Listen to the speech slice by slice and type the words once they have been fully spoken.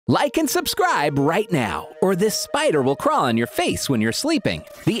Like and subscribe right now, or this spider will crawl on your face when you're sleeping.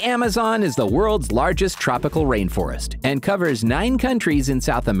 The Amazon is the world's largest tropical rainforest and covers 9 countries in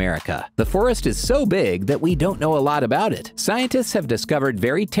South America. The forest is so big that we don't know a lot about it. Scientists have discovered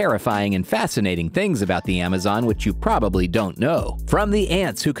very terrifying and fascinating things about the Amazon which you probably don't know. From the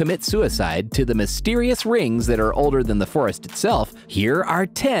ants who commit suicide to the mysterious rings that are older than the forest itself, here are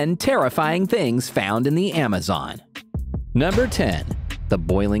 10 terrifying things found in the Amazon. Number 10. The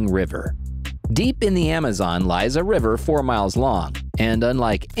boiling river. Deep in the Amazon lies a river 4 miles long, and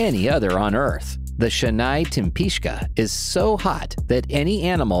unlike any other on Earth, the Shanay-Timpishka is so hot that any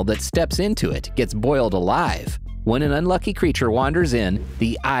animal that steps into it gets boiled alive. When an unlucky creature wanders in,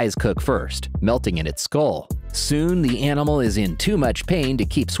 the eyes cook first, melting in its skull. Soon the animal is in too much pain to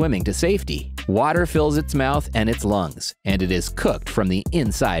keep swimming to safety. Water fills its mouth and its lungs, and it is cooked from the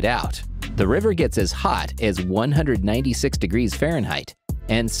inside out. The river gets as hot as 196 degrees Fahrenheit,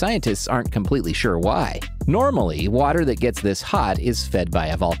 and scientists aren't completely sure why. Normally, water that gets this hot is fed by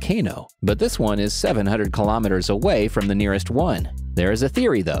a volcano, but this one is 700 kilometers away from the nearest one. There is a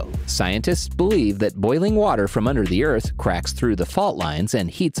theory though. Scientists believe that boiling water from under the earth cracks through the fault lines and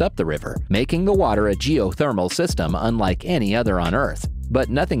heats up the river, making the water a geothermal system unlike any other on Earth. But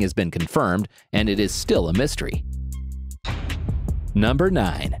nothing has been confirmed, and it is still a mystery. Number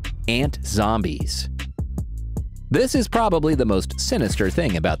 9. Ant zombies. This is probably the most sinister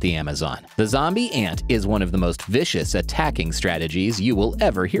thing about the Amazon. The zombie ant is one of the most vicious attacking strategies you will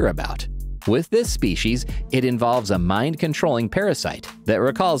ever hear about. With this species, it involves a mind-controlling parasite that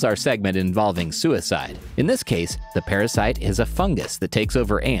recalls our segment involving suicide. In this case, the parasite is a fungus that takes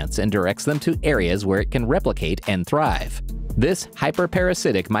over ants and directs them to areas where it can replicate and thrive. This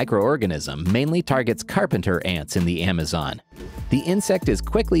hyperparasitic microorganism mainly targets carpenter ants in the Amazon. The insect is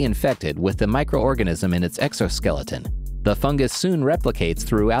quickly infected with the microorganism in its exoskeleton. The fungus soon replicates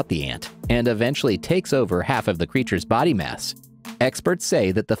throughout the ant and eventually takes over half of the creature's body mass. Experts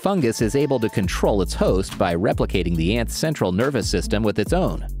say that the fungus is able to control its host by replicating the ant's central nervous system with its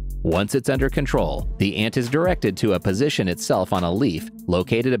own. Once it's under control, the ant is directed to a position itself on a leaf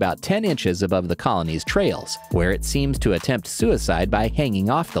located about 10 inches above the colony's trails, where it seems to attempt suicide by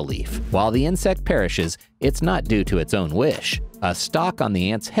hanging off the leaf. While the insect perishes, it's not due to its own wish. A stalk on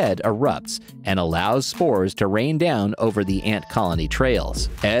the ant's head erupts and allows spores to rain down over the ant colony trails.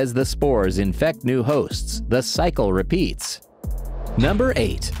 As the spores infect new hosts, the cycle repeats. Number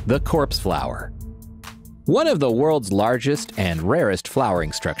 8. The corpse flower. One of the world's largest and rarest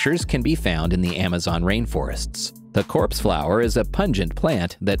flowering structures can be found in the Amazon rainforests. The corpse flower is a pungent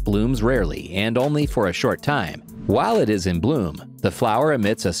plant that blooms rarely and only for a short time. While it is in bloom, the flower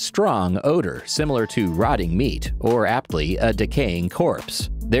emits a strong odor similar to rotting meat, or aptly, a decaying corpse.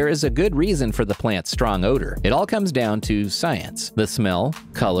 There is a good reason for the plant's strong odor. It all comes down to science. The smell,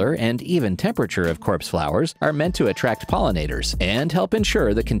 color, and even temperature of corpse flowers are meant to attract pollinators and help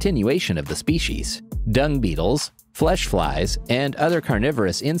ensure the continuation of the species. Dung beetles, flesh flies, and other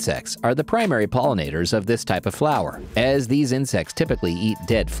carnivorous insects are the primary pollinators of this type of flower. As these insects typically eat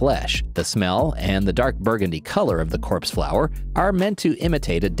dead flesh, the smell and the dark burgundy color of the corpse flower are meant to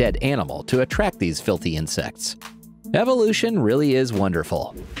imitate a dead animal to attract these filthy insects. Evolution really is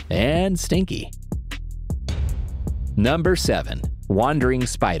wonderful and stinky. Number 7. Wandering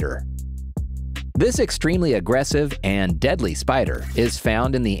spider. This extremely aggressive and deadly spider is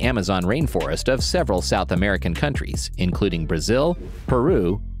found in the Amazon rainforest of several South American countries, including Brazil,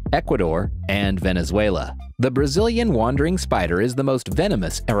 Peru, Ecuador, and Venezuela. The Brazilian wandering spider is the most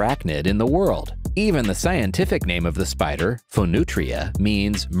venomous arachnid in the world. Even the scientific name of the spider, Phonutria,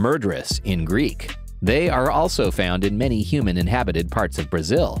 means murderous in Greek. They are also found in many human-inhabited parts of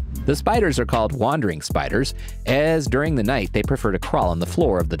Brazil. The spiders are called wandering spiders, as during the night they prefer to crawl on the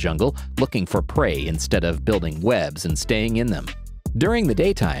floor of the jungle looking for prey instead of building webs and staying in them. During the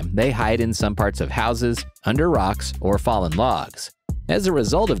daytime, they hide in some parts of houses, under rocks, or fallen logs. As a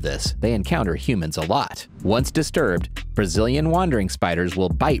result of this, they encounter humans a lot. Once disturbed, Brazilian wandering spiders will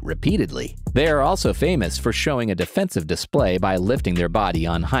bite repeatedly. They are also famous for showing a defensive display by lifting their body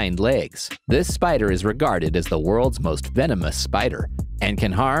on hind legs. This spider is regarded as the world's most venomous spider and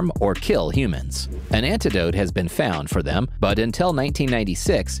can harm or kill humans. An antidote has been found for them, but until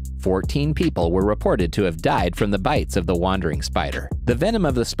 1996, 14 people were reported to have died from the bites of the wandering spider. The venom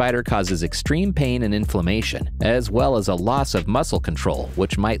of the spider causes extreme pain and inflammation, as well as a loss of muscle control,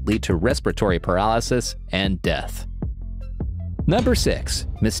 which might lead to respiratory paralysis and death. Number 6.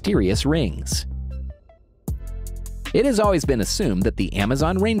 Mysterious rings. It has always been assumed that the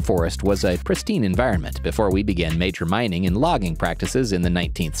Amazon rainforest was a pristine environment before we began major mining and logging practices in the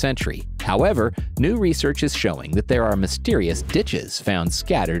 19th century. However, new research is showing that there are mysterious ditches found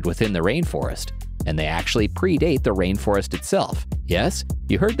scattered within the rainforest, and they actually predate the rainforest itself. Yes,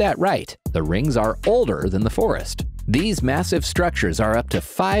 you heard that right. The rings are older than the forest. These massive structures are up to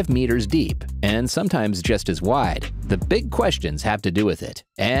 5 meters deep and sometimes just as wide. The big questions have to do with it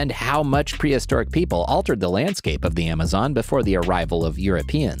and how much prehistoric people altered the landscape of the Amazon before the arrival of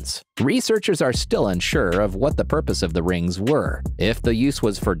Europeans. Researchers are still unsure of what the purpose of the rings were, if the use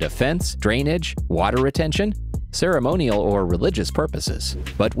was for defense, drainage, water retention, ceremonial or religious purposes.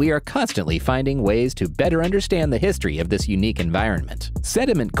 But we are constantly finding ways to better understand the history of this unique environment.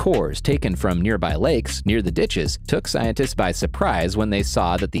 Sediment cores taken from nearby lakes near the ditches took scientists by surprise when they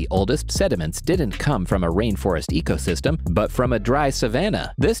saw that the oldest sediments didn't come from a rainforest ecosystem, but from a dry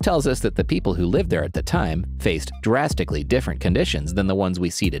savanna. This tells us that the people who lived there at the time faced drastically different conditions than the ones we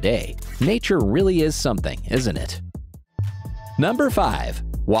see today. Nature really is something, isn't it? Number 5.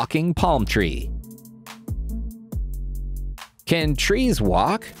 Walking palm tree. Can trees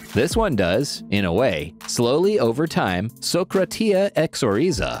walk? This one does, in a way. Slowly over time, Socratia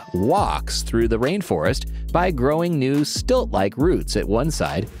exoriza walks through the rainforest by growing new stilt-like roots at one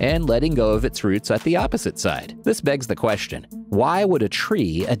side and letting go of its roots at the opposite side. This begs the question, why would a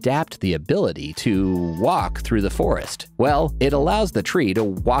tree adapt the ability to walk through the forest? Well, it allows the tree to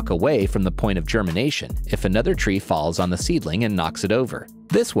walk away from the point of germination if another tree falls on the seedling and knocks it over.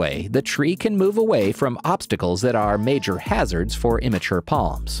 This way, the tree can move away from obstacles that are major hazards for immature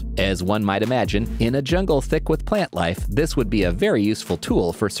palms. As one might imagine, in a jungle thick with plant life, this would be a very useful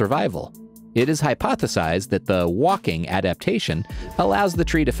tool for survival. It is hypothesized that the walking adaptation allows the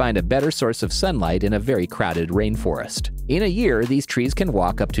tree to find a better source of sunlight in a very crowded rainforest. In a year, these trees can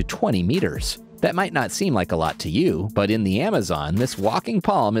walk up to 20 meters. That might not seem like a lot to you, but in the Amazon, this walking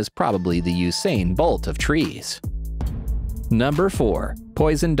palm is probably the Usain Bolt of trees. Number 4.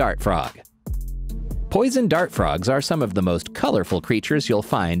 Poison dart frog. Poison dart frogs are some of the most colorful creatures you'll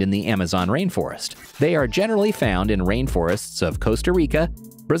find in the Amazon rainforest. They are generally found in rainforests of Costa Rica,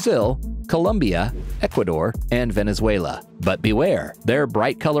 Brazil, Colombia, Ecuador, and Venezuela. But beware, their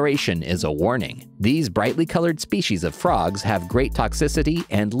bright coloration is a warning. These brightly colored species of frogs have great toxicity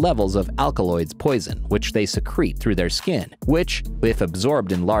and levels of alkaloids poison, which they secrete through their skin, which, if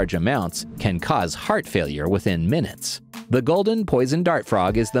absorbed in large amounts, can cause heart failure within minutes. The golden poison dart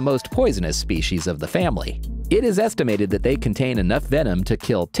frog is the most poisonous species of the family. It is estimated that they contain enough venom to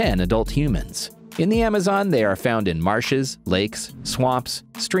kill 10 adult humans. In the Amazon, they are found in marshes, lakes, swamps,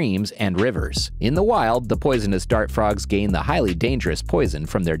 streams, and rivers. In the wild, the poisonous dart frogs gain the highly dangerous poison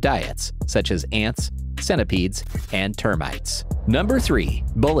from their diets, such as ants, centipedes, and termites. Number 3.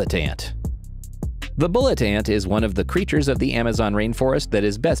 Bullet ant. The bullet ant is one of the creatures of the Amazon rainforest that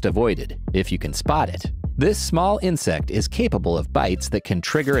is best avoided, if you can spot it. This small insect is capable of bites that can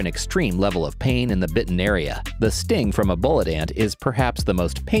trigger an extreme level of pain in the bitten area. The sting from a bullet ant is perhaps the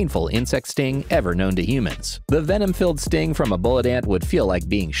most painful insect sting ever known to humans. The venom-filled sting from a bullet ant would feel like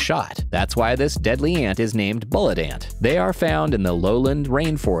being shot. That's why this deadly ant is named bullet ant. They are found in the lowland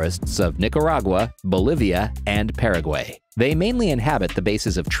rainforests of Nicaragua, Bolivia, and Paraguay. They mainly inhabit the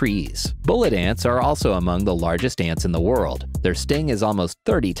bases of trees. Bullet ants are also among the largest ants in the world. Their sting is almost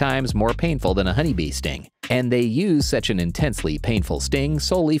 30 times more painful than a honeybee sting, and they use such an intensely painful sting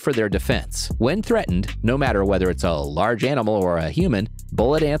solely for their defense. When threatened, no matter whether it's a large animal or a human,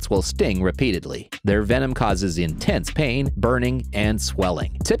 bullet ants will sting repeatedly. Their venom causes intense pain, burning, and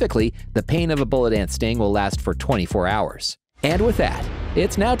swelling. Typically, the pain of a bullet ant sting will last for 24 hours. And with that,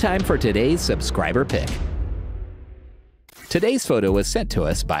 it's now time for today's subscriber pick. Today's photo was sent to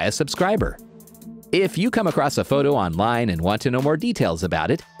us by a subscriber. If you come across a photo online and want to know more details about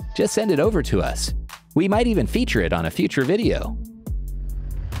it, just send it over to us. We might even feature it on a future video.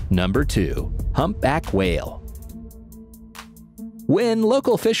 Number 2. Humpback whale. When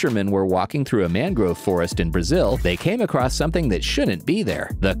local fishermen were walking through a mangrove forest in Brazil, they came across something that shouldn't be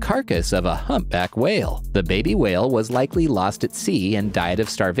there: the carcass of a humpback whale. The baby whale was likely lost at sea and died of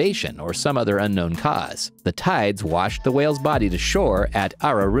starvation or some other unknown cause. The tides washed the whale's body to shore at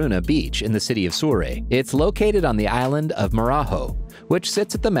Araruna Beach in the city of Surrey. It's located on the island of Marajo, which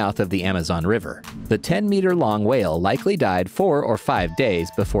sits at the mouth of the Amazon River. The 10-meter-long whale likely died 4 or 5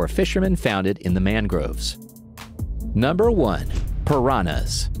 days before fishermen found it in the mangroves. Number 1.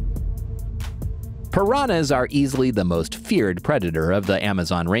 Piranhas. Piranhas are easily the most feared predator of the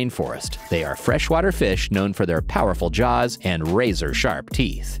Amazon rainforest. They are freshwater fish known for their powerful jaws and razor-sharp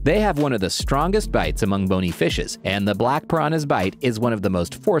teeth. They have one of the strongest bites among bony fishes, and the black piranha's bite is one of the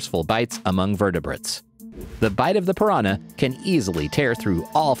most forceful bites among vertebrates. The bite of the piranha can easily tear through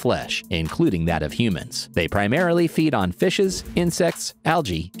all flesh, including that of humans. They primarily feed on fishes, insects,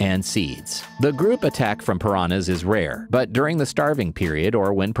 algae, and seeds. The group attack from piranhas is rare, but during the starving period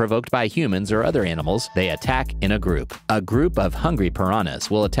or when provoked by humans or other animals, they attack in a group. A group of hungry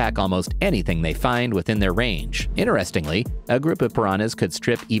piranhas will attack almost anything they find within their range. Interestingly, a group of piranhas could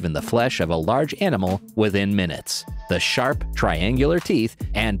strip even the flesh of a large animal within minutes. The sharp, triangular teeth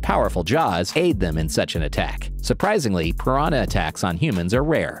and powerful jaws aid them in such an attack. Surprisingly, piranha attacks on humans are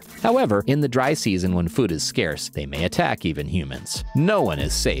rare. However, in the dry season when food is scarce, they may attack even humans. No one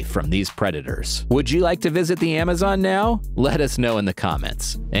is safe from these predators. Would you like to visit the Amazon now? Let us know in the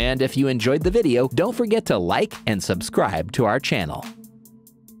comments. And if you enjoyed the video, don't forget to like and subscribe to our channel.